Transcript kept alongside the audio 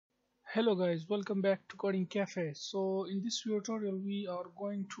Hello guys, welcome back to Coding Cafe. So in this tutorial we are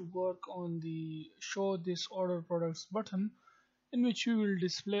going to work on the show this order products button, in which we will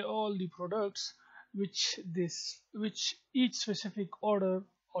display all the products which each specific order,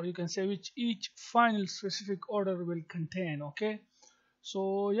 or you can say which each final specific order will contain. Okay,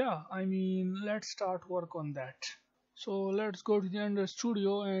 so yeah, let's start work on that. So let's go to the Under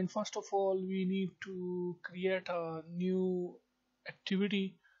Studio, and first of all we need to create a new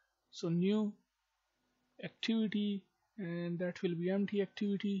activity. So new activity, and that will be empty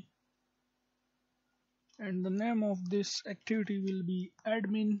activity, and the name of this activity will be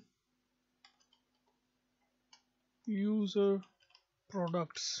admin user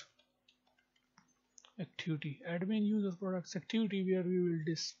products activity. Admin user products activity, where we will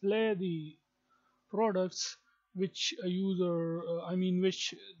display the products which a user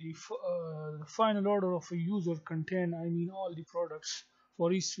which the final order of a user contain, all the products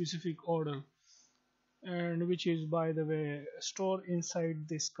for each specific order, and which is, by the way, stored inside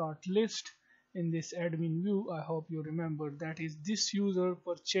this cart list in this admin view. I hope you remember that is this user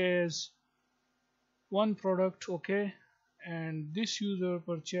purchased one product, okay, and this user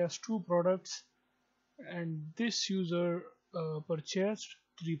purchased two products, and this user purchased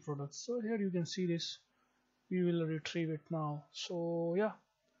three products. So here you can see this. We will retrieve it now. So yeah,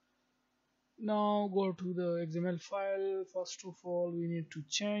 now go to the XML file. First of all, we need to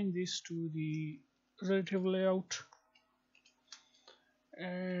change this to the relative layout,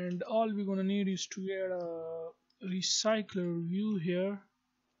 and all we're gonna need is to add a recycler view here,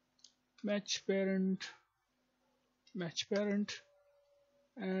 match parent,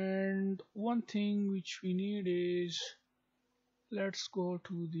 and one thing which we need is, let's go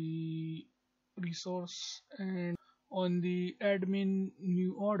to the resource, and on the admin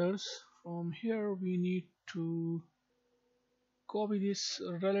new orders, from here we need to copy this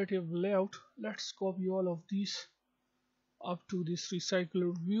relative layout. Let's copy all of these up to this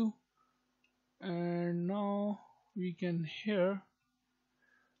recycler view, and now we can here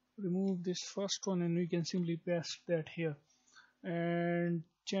remove this first one, and we can simply paste that here and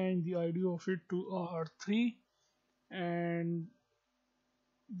change the ID of it to R3, and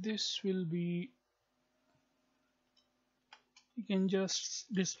this will be, you can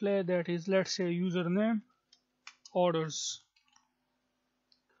just display that is, let's say, username orders,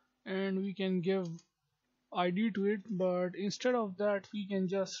 and we can give ID to it, but instead of that we can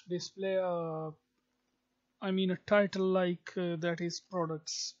just display a title like that is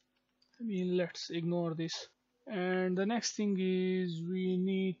products. Let's ignore this. And the next thing is, we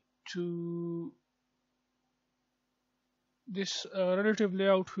need to, this relative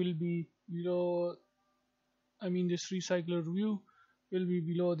layout will be below, this recycler view will be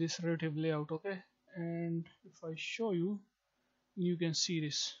below this relative layout, okay, and if I show you, you can see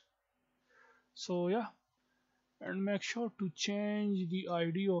this. So yeah, and make sure to change the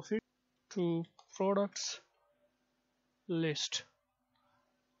ID of it to products list.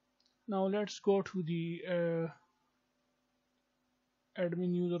 Now let's go to the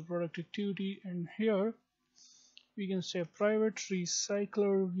admin user product activity, and here we can say private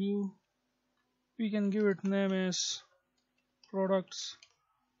recycler view. We can give it name as products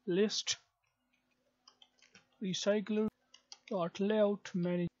list recycler dot layout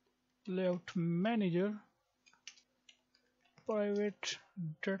manager private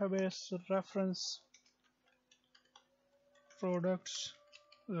database reference products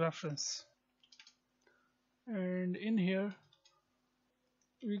reference, and in here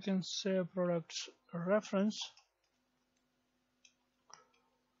we can say products reference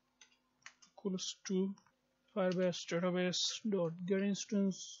equals to firebase database dot get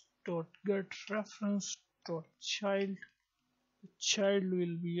instance dot get reference dot child. The child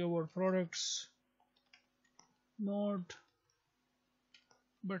will be our products node,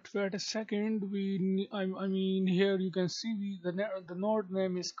 but wait a second, here you can see the node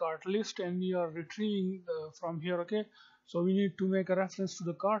name is cart list, and we are retrieving from here, okay. So we need to make a reference to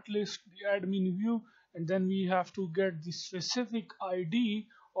the cart list, the admin view, and then we have to get the specific ID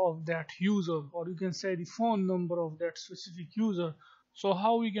of that user, or you can say the phone number of that specific user. So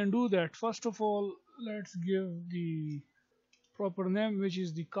how we can do that? First of all, let's give the proper name, which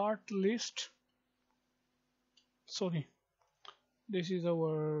is the cart list. Sorry, this is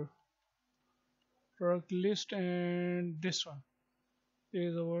our product list, and this one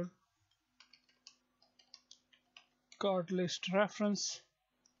is our cart list reference,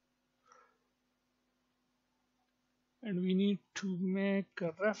 and we need to make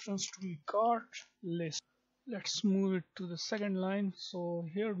a reference to the cart list. Let's move it to the second line. So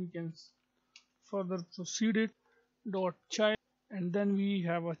here we can further proceed it dot child, and then we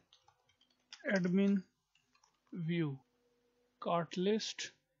have a admin view, cart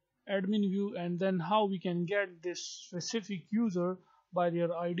list, admin view, and then how we can get this specific user by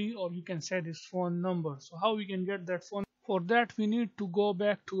their ID, or you can say this phone number. So how we can get that phone? For that we need to go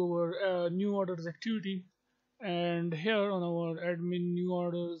back to our new orders activity, and here on our admin new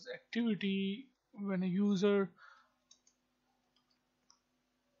orders activity, when a user,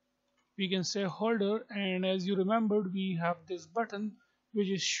 we can say holder, and as you remembered we have this button which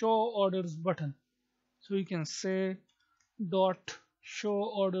is show orders button. So we can say dot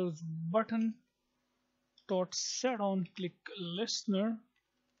show orders button dot set on click listener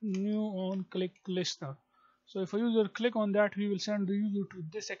new on click listener. So if a user click on that, we will send the user to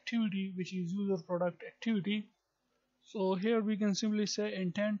this activity which is user product activity. So here we can simply say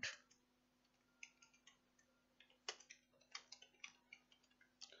intent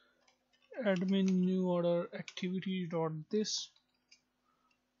admin new order activity dot this.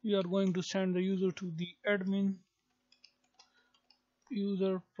 We are going to send the user to the admin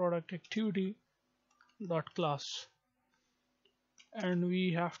user product activity dot class, and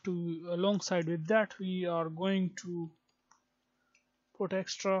we have to, alongside with that, we are going to put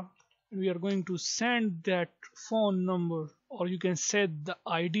extra. We are going to send that phone number, or you can set the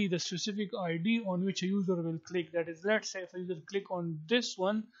ID, the specific ID on which a user will click. That is, let's say if a user click on this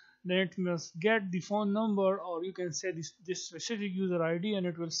one, then it must get the phone number, or you can say this specific user ID, and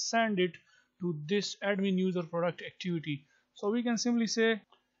it will send it to this admin user product activity. So we can simply say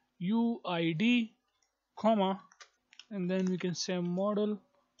UID comma, and then we can say model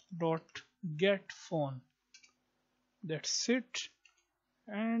dot get phone. That's it,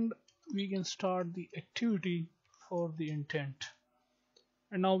 and we can start the activity for the intent.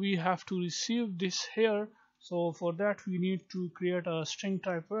 And now we have to receive this here. So for that we need to create a string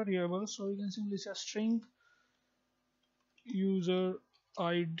type variable. So we can simply say string user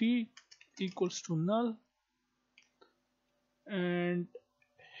ID equals to null, and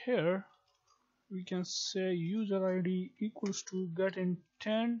here we can say user ID equals to get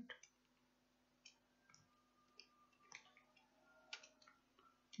intent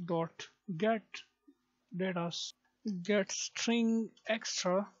dot get data get string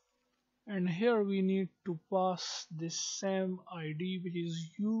extra, and here we need to pass this same ID which is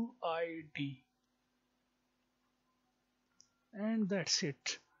UID, and that's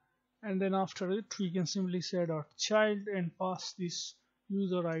it. And then after it we can simply say dot child and pass this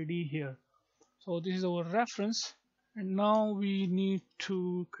user ID here. So this is our reference, and now we need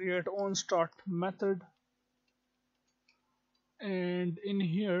to create onStart method, and in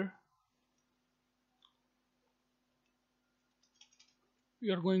here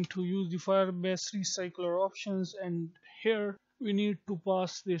we are going to use the firebase recycler options, and here we need to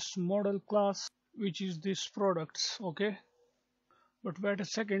pass this model class which is this products. Okay, but wait a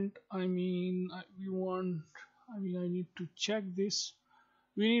second, I need to check this.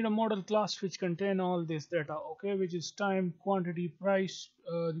 We need a model class which contain all this data, okay, which is time, quantity, price,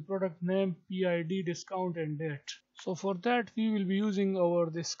 the product name, PID, discount, and date. So for that we will be using our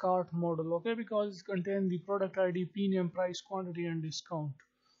this cart model, okay, because it contains the product ID, P name, price, quantity, and discount.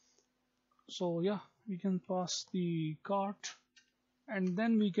 So yeah, we can pass the cart, and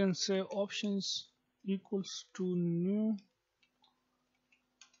then we can say options equals to new.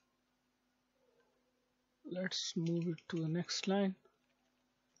 Let's move it to the next line.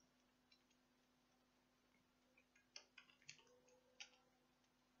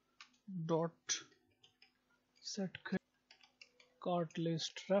 Dot set cart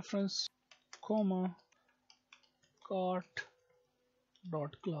list reference comma cart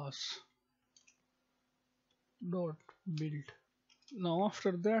dot class dot build. Now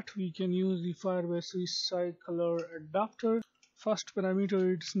after that we can use the firebase recycler adapter. First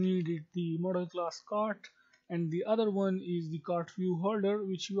parameter it's needed the model class cart, and the other one is the cart view holder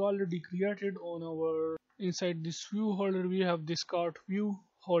which we already created on our, inside this view holder we have this cart view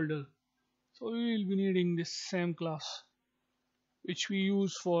holder. So we will be needing this same class which we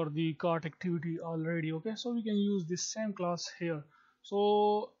use for the cart activity already. Okay, so we can use this same class here.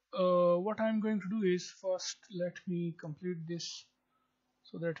 So what I'm going to do is, first let me complete this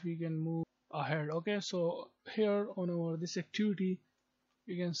so that we can move ahead. Okay, so here on our this activity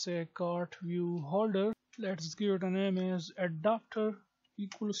we can say cart view holder. Let's give it a name as adapter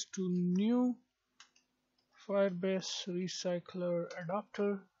equals to new firebase recycler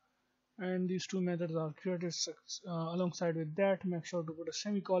adapter, and these two methods are created. Alongside with that, make sure to put a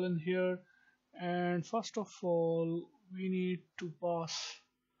semicolon here, and first of all we need to pass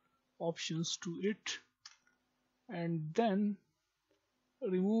options to it, and then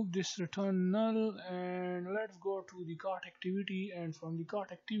remove this return null, and let's go to the cart activity, and from the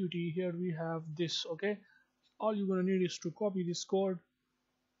cart activity here we have this. Okay, all you're gonna need is to copy this code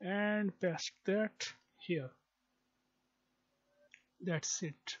and paste that here. That's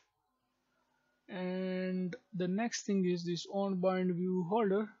it. And the next thing is this on bind view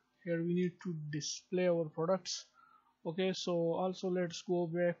holder. Here we need to display our products. Okay, so also let's go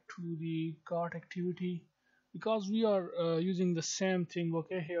back to the cart activity because we are using the same thing.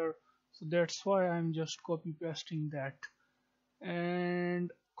 Okay, here, so that's why I'm just copy pasting that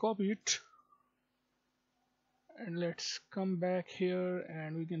and copy it, and let's come back here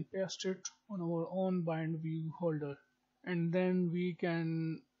and we can paste it on our on bind view holder. And then we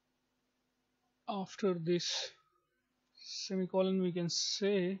can, after this semicolon, we can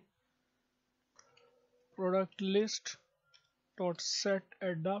say product list dot set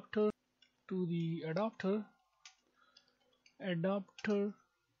adapter to the adapter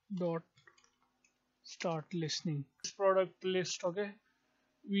dot start listening. This product list. Okay,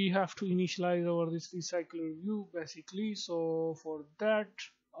 we have to initialize our this recycler view basically. So for that,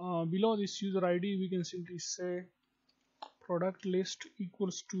 below this user ID we can simply say product list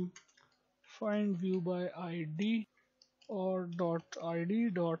equals to find view by ID, or dot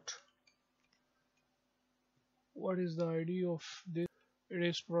ID dot, what is the ID of this? It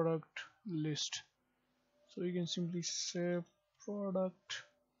is product list. So you can simply say product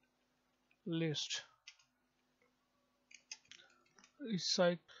list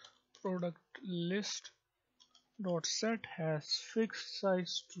recycle product list dot set has fixed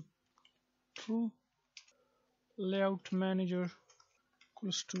size to true, layout manager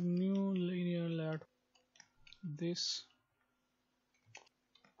equals to new linear layout. This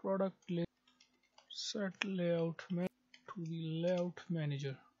product list set layout to the layout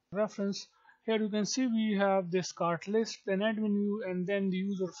manager. Reference, here you can see we have this cart list, then admin view, and then the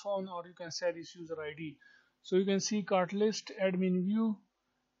user phone, or you can say this user ID. So you can see cart list, admin view,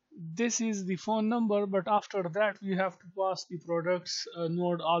 this is the phone number, but after that we have to pass the products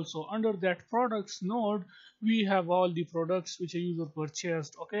node also. Under that products node we have all the products which a user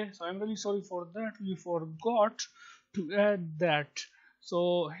purchased. Okay, so I'm really sorry for that, we forgot to add that.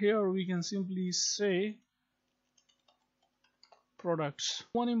 So here we can simply say products.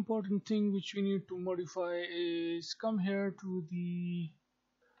 One important thing which we need to modify is come here to the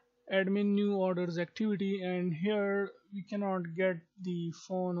admin new orders activity, and here we cannot get the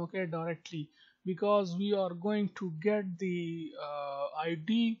phone, okay, directly, because we are going to get the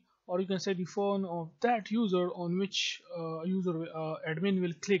ID, or you can say the phone of that user on which admin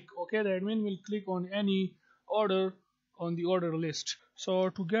will click. Okay, the admin will click on any order on the order list. So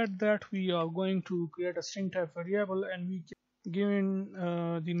to get that, we are going to create a string type variable, and we can give in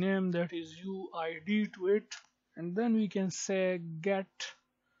the name that is UID to it, and then we can say get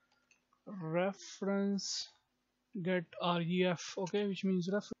reference, get ref, okay, which means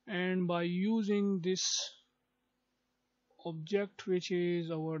reference. And by using this object which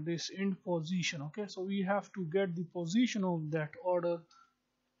is our this int position, okay, so we have to get the position of that order,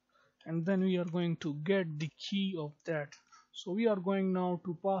 and then we are going to get the key of that. So we are going now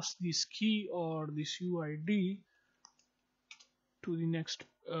to pass this key or this UID to the next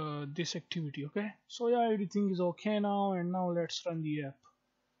this activity. Okay, so yeah, everything is okay now, and now let's run the app.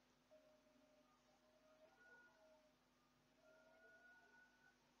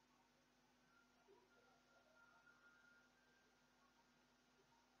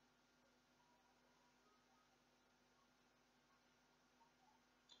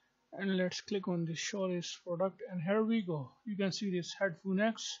 And let's click on this show this product, and here we go. You can see this headphone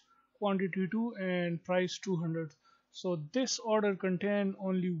X, quantity 2 and price 200. So this order contain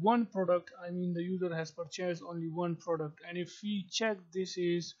only one product, I mean the user has purchased only one product. And if we check, this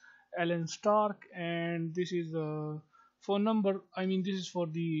is Alan Stark, and this is the phone number, I mean this is for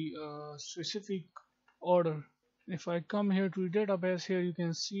the specific order. If I come here to the database, here you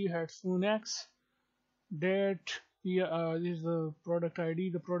can see headphone X, date, this is the product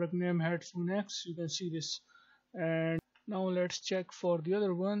ID, the product name headphone X, you can see this. And now let's check for the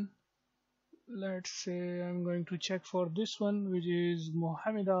other one. Let's say I'm going to check for this one, which is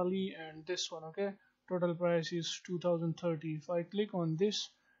Muhammad Ali, and this one. Okay, total price is 2030. If I click on this,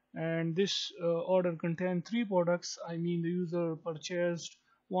 and this order contain 3 products, I mean the user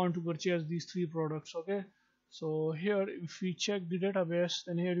want to purchase these 3 products. Okay, so here if we check the database,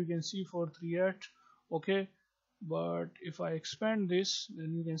 then here you can see 438. Okay, but if I expand this,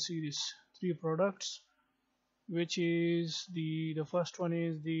 then you can see these 3 products, which is the first one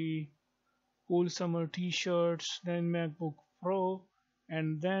is the cool summer t-shirts, then MacBook Pro,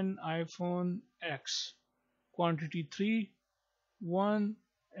 and then iPhone X, quantity 3, 1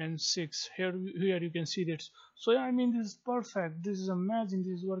 and 6. Here you can see that. So yeah, I mean, this is perfect, this is amazing,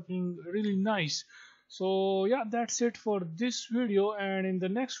 this is working really nice. So yeah, that's it for this video, and in the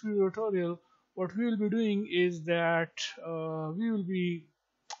next video tutorial what we will be doing is that we will be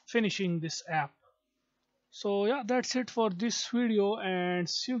finishing this app. So yeah, that's it for this video, and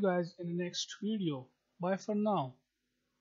see you guys in the next video. Bye for now.